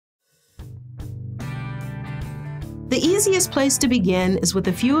The easiest place to begin is with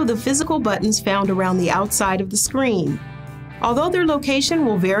a few of the physical buttons found around the outside of the screen. Although their location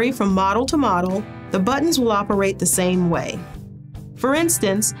will vary from model to model, the buttons will operate the same way. For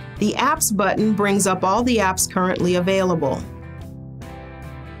instance, the Apps button brings up all the apps currently available.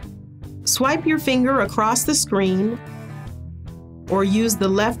 Swipe your finger across the screen or use the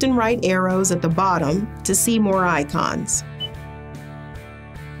left and right arrows at the bottom to see more icons.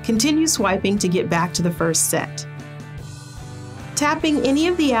 Continue swiping to get back to the first set. Tapping any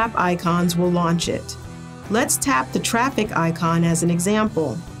of the app icons will launch it. Let's tap the traffic icon as an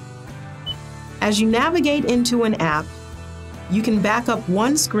example. As you navigate into an app, you can back up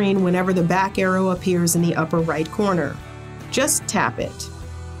one screen whenever the back arrow appears in the upper right corner. Just tap it.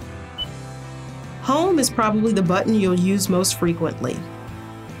 Home is probably the button you'll use most frequently.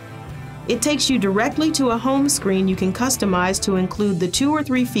 It takes you directly to a home screen you can customize to include the 2 or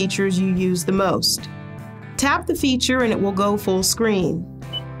 3 features you use the most. Tap the feature and it will go full screen.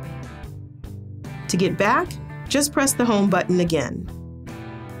 To get back, just press the home button again.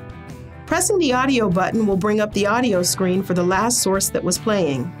 Pressing the audio button will bring up the audio screen for the last source that was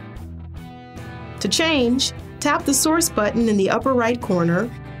playing. To change, tap the source button in the upper right corner,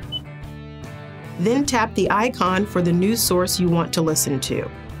 then tap the icon for the new source you want to listen to.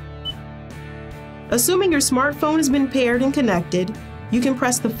 Assuming your smartphone has been paired and connected, you can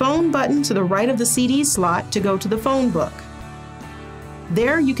press the phone button to the right of the CD slot to go to the phone book.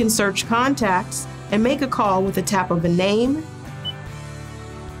 There you can search contacts and make a call with a tap of a name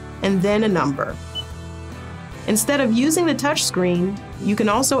and then a number. Instead of using the touch screen, you can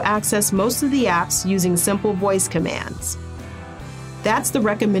also access most of the apps using simple voice commands. That's the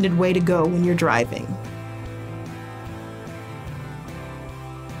recommended way to go when you're driving.